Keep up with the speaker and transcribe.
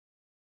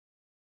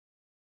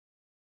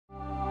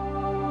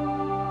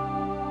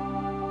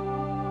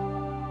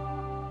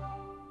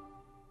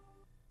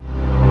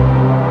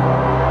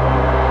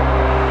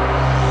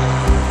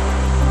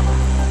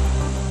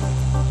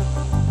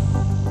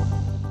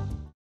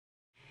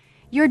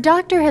Your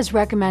doctor has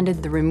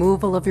recommended the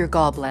removal of your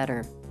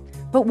gallbladder.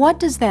 But what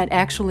does that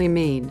actually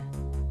mean?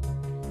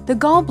 The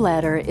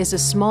gallbladder is a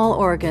small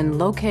organ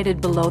located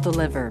below the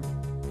liver.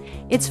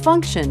 Its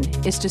function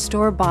is to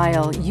store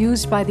bile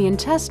used by the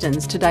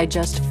intestines to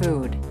digest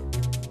food.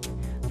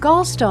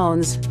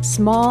 Gallstones,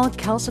 small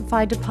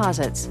calcified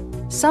deposits,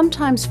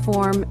 sometimes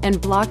form and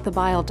block the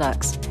bile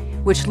ducts,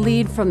 which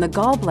lead from the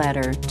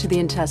gallbladder to the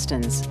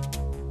intestines.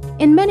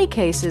 In many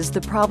cases, the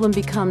problem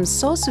becomes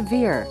so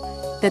severe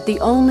that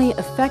the only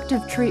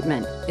effective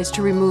treatment is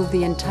to remove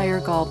the entire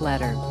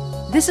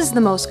gallbladder. This is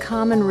the most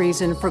common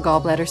reason for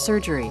gallbladder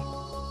surgery.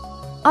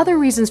 Other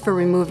reasons for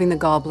removing the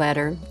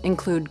gallbladder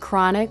include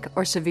chronic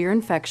or severe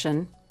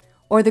infection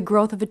or the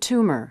growth of a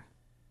tumor.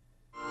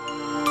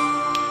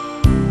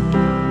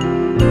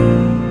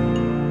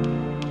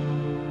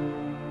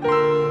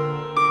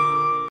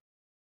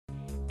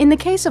 In the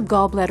case of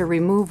gallbladder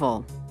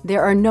removal,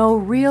 there are no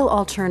real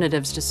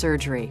alternatives to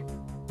surgery.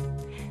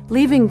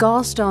 Leaving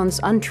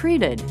gallstones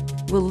untreated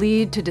will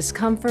lead to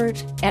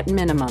discomfort at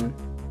minimum,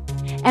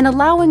 and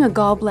allowing a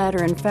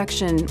gallbladder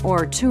infection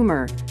or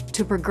tumor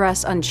to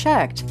progress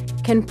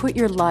unchecked can put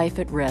your life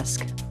at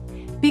risk.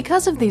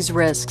 Because of these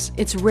risks,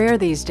 it's rare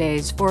these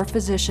days for a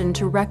physician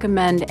to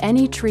recommend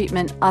any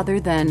treatment other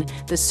than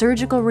the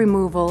surgical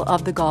removal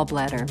of the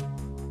gallbladder.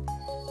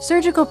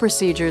 Surgical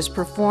procedures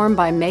performed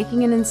by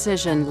making an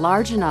incision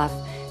large enough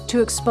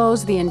to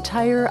expose the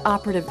entire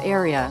operative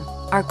area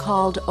are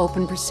called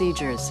open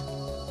procedures.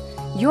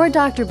 Your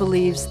doctor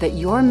believes that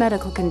your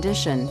medical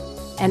condition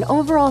and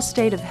overall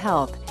state of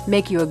health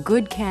make you a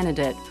good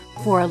candidate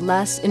for a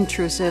less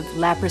intrusive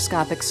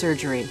laparoscopic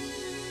surgery.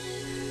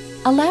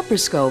 A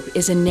laparoscope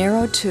is a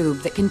narrow tube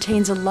that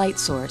contains a light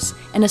source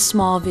and a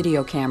small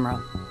video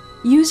camera.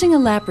 Using a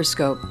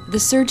laparoscope, the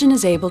surgeon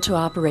is able to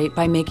operate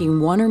by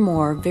making one or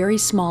more very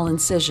small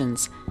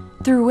incisions,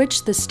 through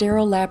which the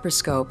sterile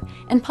laparoscope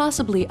and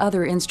possibly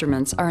other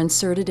instruments are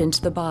inserted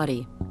into the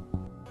body.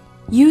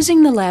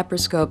 Using the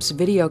laparoscope's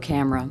video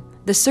camera,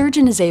 the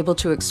surgeon is able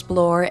to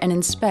explore and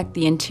inspect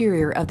the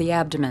interior of the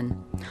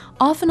abdomen,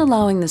 often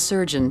allowing the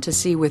surgeon to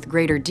see with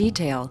greater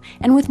detail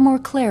and with more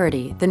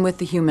clarity than with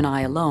the human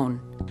eye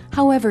alone.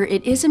 However,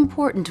 it is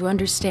important to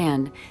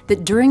understand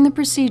that during the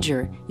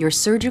procedure, your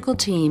surgical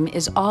team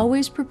is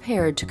always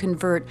prepared to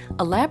convert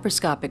a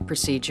laparoscopic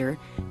procedure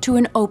to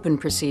an open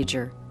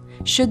procedure,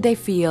 should they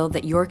feel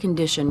that your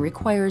condition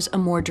requires a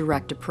more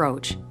direct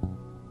approach.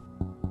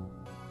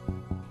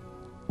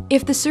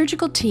 If the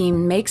surgical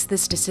team makes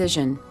this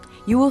decision,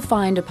 you will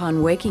find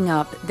upon waking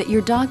up that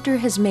your doctor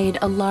has made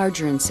a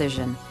larger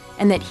incision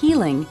and that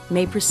healing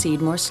may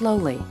proceed more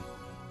slowly.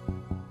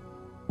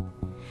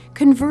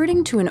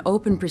 Converting to an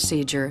open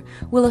procedure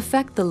will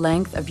affect the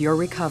length of your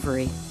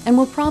recovery and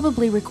will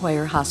probably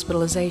require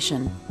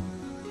hospitalization.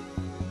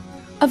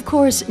 Of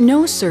course,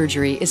 no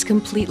surgery is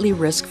completely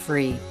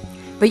risk-free,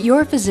 but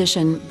your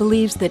physician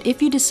believes that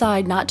if you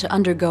decide not to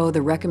undergo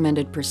the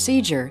recommended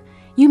procedure,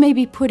 you may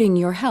be putting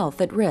your health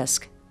at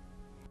risk.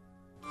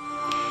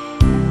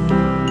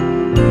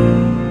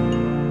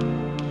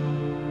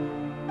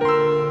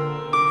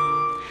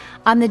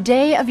 On the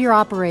day of your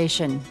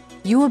operation,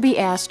 you will be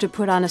asked to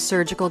put on a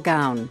surgical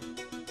gown.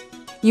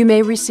 You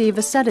may receive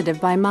a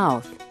sedative by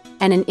mouth,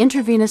 and an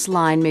intravenous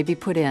line may be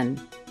put in.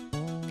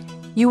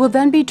 You will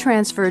then be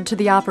transferred to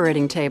the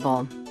operating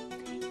table.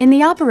 In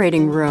the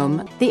operating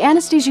room, the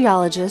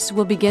anesthesiologist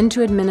will begin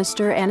to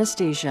administer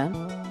anesthesia,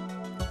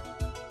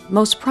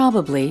 most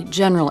probably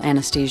general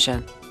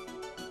anesthesia.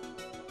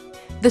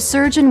 The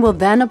surgeon will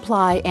then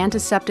apply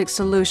antiseptic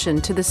solution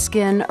to the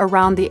skin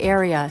around the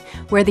area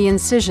where the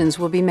incisions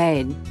will be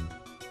made.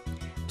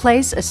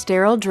 Place a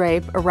sterile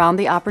drape around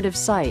the operative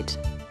site.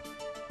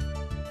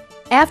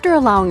 After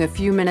allowing a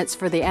few minutes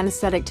for the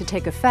anesthetic to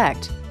take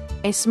effect,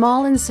 a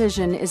small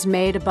incision is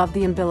made above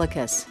the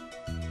umbilicus.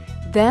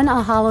 Then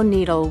a hollow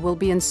needle will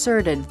be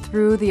inserted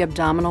through the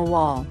abdominal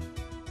wall,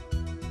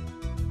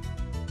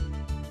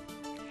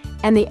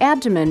 and the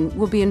abdomen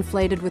will be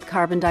inflated with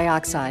carbon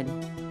dioxide.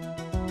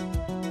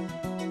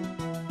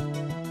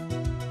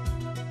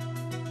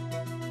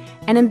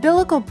 An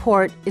umbilical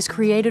port is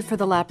created for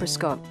the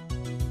laparoscope.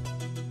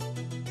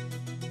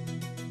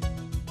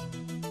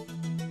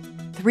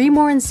 3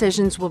 more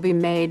incisions will be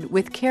made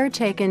with care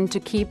taken to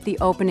keep the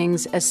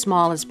openings as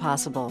small as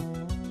possible.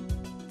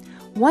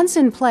 Once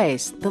in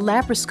place, the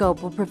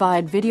laparoscope will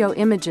provide video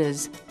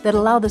images that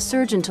allow the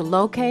surgeon to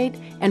locate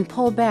and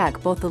pull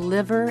back both the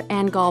liver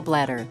and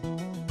gallbladder.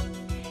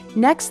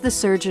 Next, the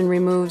surgeon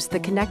removes the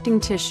connecting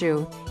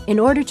tissue in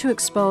order to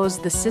expose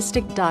the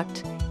cystic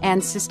duct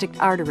and cystic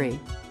artery.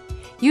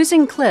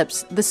 Using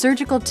clips, the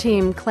surgical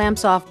team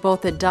clamps off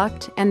both the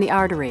duct and the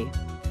artery,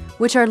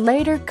 which are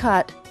later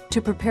cut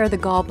to prepare the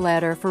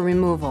gallbladder for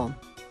removal.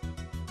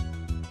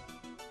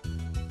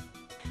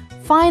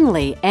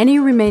 Finally, any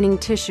remaining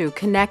tissue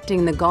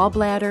connecting the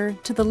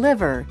gallbladder to the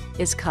liver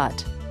is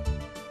cut.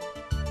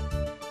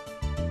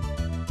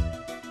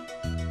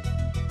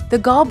 The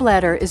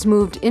gallbladder is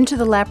moved into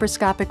the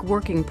laparoscopic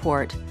working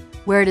port,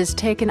 where it is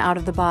taken out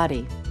of the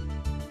body.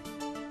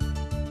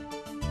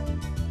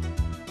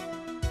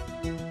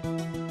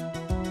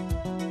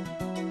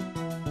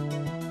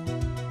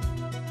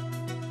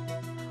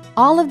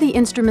 All of the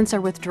instruments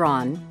are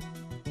withdrawn,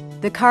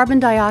 the carbon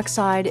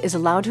dioxide is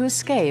allowed to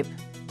escape,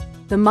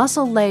 the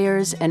muscle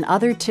layers and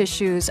other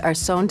tissues are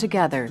sewn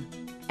together,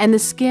 and the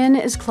skin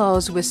is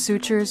closed with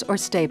sutures or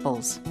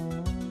staples.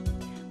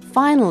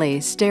 Finally,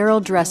 sterile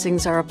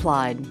dressings are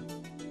applied.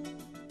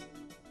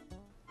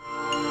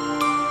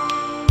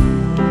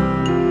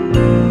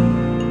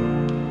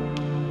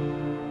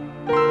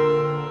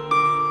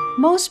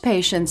 Most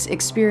patients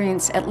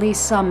experience at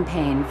least some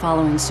pain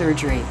following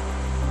surgery,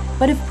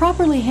 but if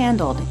properly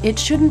handled, it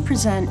shouldn't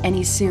present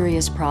any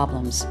serious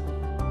problems.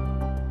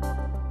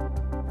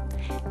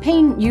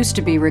 Pain used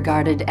to be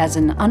regarded as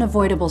an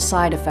unavoidable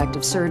side effect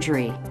of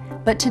surgery,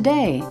 but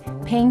today,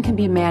 pain can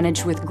be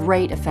managed with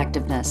great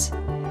effectiveness.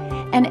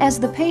 And as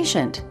the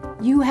patient,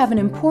 you have an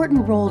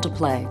important role to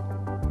play.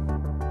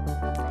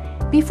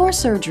 Before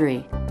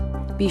surgery,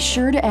 be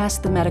sure to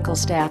ask the medical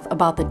staff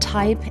about the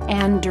type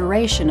and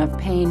duration of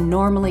pain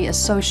normally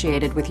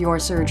associated with your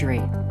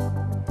surgery.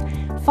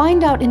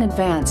 Find out in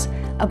advance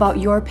about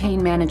your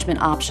pain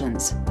management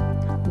options.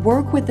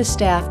 Work with the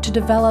staff to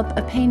develop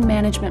a pain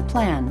management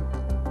plan.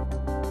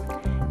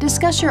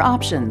 Discuss your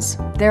options.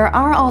 There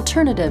are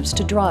alternatives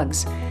to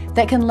drugs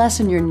that can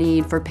lessen your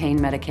need for pain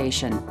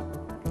medication.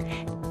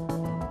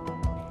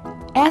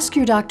 Ask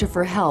your doctor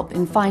for help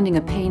in finding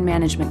a pain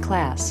management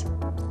class.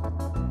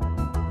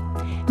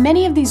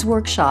 Many of these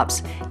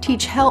workshops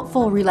teach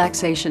helpful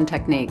relaxation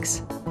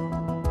techniques,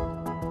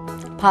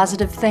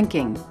 positive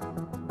thinking,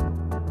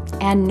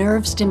 and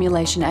nerve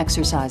stimulation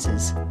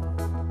exercises.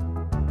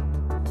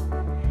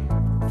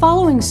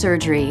 Following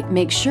surgery,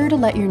 make sure to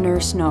let your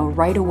nurse know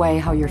right away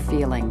how you're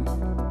feeling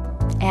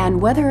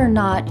and whether or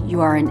not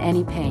you are in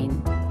any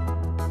pain.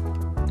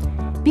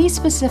 Be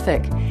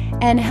specific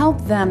and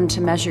help them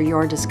to measure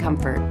your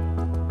discomfort.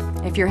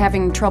 If you're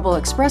having trouble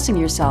expressing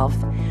yourself,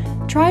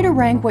 try to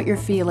rank what you're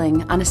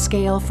feeling on a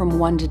scale from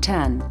 1 to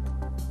 10.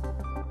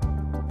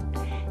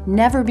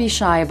 Never be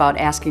shy about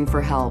asking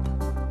for help.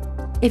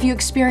 If you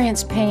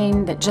experience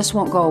pain that just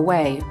won't go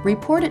away,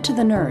 report it to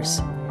the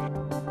nurse.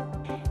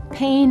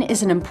 Pain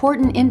is an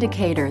important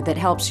indicator that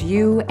helps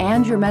you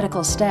and your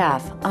medical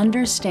staff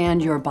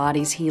understand your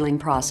body's healing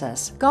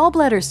process.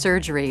 Gallbladder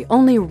surgery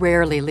only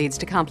rarely leads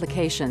to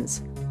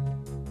complications.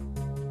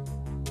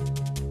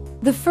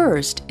 The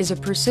first is a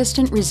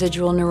persistent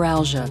residual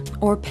neuralgia,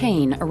 or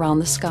pain around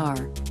the scar.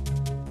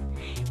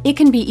 It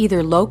can be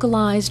either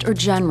localized or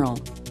general.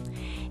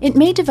 It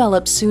may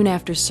develop soon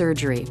after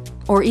surgery,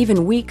 or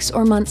even weeks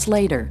or months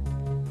later.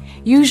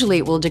 Usually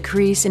it will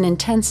decrease in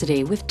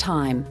intensity with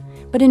time,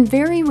 but in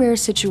very rare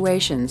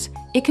situations,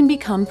 it can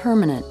become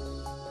permanent.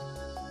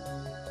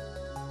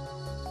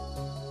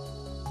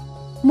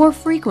 More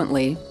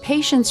frequently,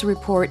 patients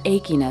report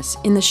achiness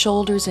in the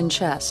shoulders and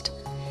chest.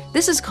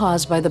 This is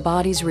caused by the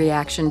body's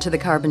reaction to the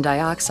carbon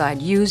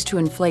dioxide used to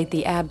inflate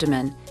the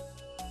abdomen,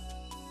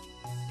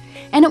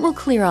 and it will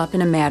clear up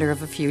in a matter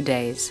of a few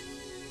days.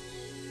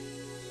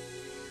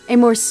 A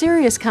more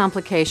serious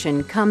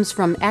complication comes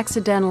from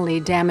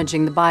accidentally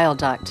damaging the bile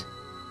duct,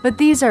 but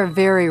these are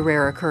very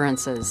rare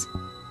occurrences.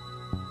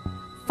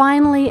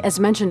 Finally,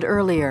 as mentioned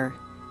earlier,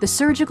 the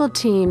surgical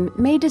team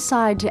may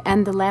decide to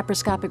end the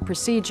laparoscopic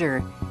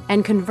procedure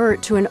and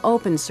convert to an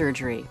open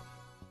surgery.